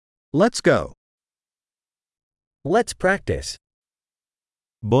Let's go. Let's practice.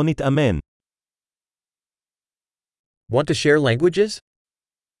 בוא נתאמן. Want to share languages?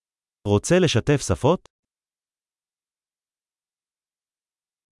 רוצה לשתף שפות?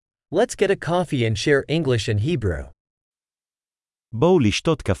 Let's get a coffee and share English and Hebrew. בואו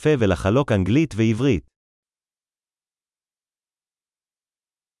לשתות קפה ולחלוק אנגלית ועברית.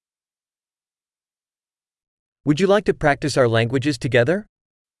 Would you like to practice our languages together?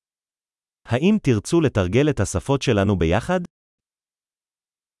 האם תרצו לתרגל את השפות שלנו ביחד?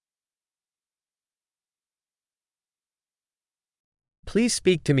 Please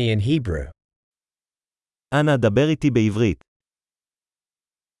speak to me in Hebrew. אנא דבר איתי בעברית.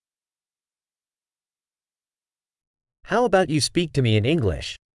 How about you speak to me in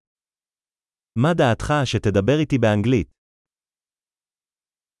English? מה דעתך שתדבר איתי באנגלית?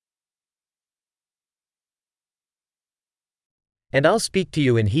 And I'll speak to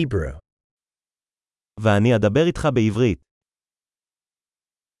you in Hebrew. ואני אדבר איתך בעברית.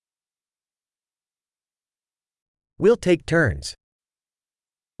 We'll take turns.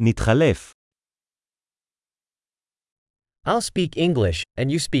 נתחלף. I'll speak English, and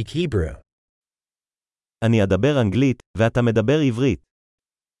you speak Hebrew. אני אדבר אנגלית, ואתה מדבר עברית.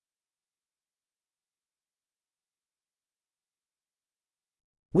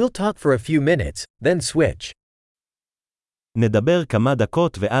 We'll talk for a few minutes, then switch. נדבר כמה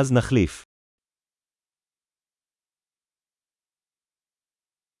דקות ואז נחליף.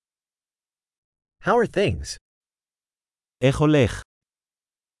 How are things? איך הולך?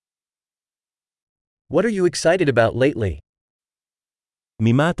 What are you excited about lately?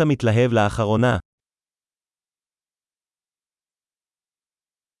 ממה אתה מתלהב לאחרונה?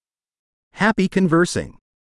 Happy conversing.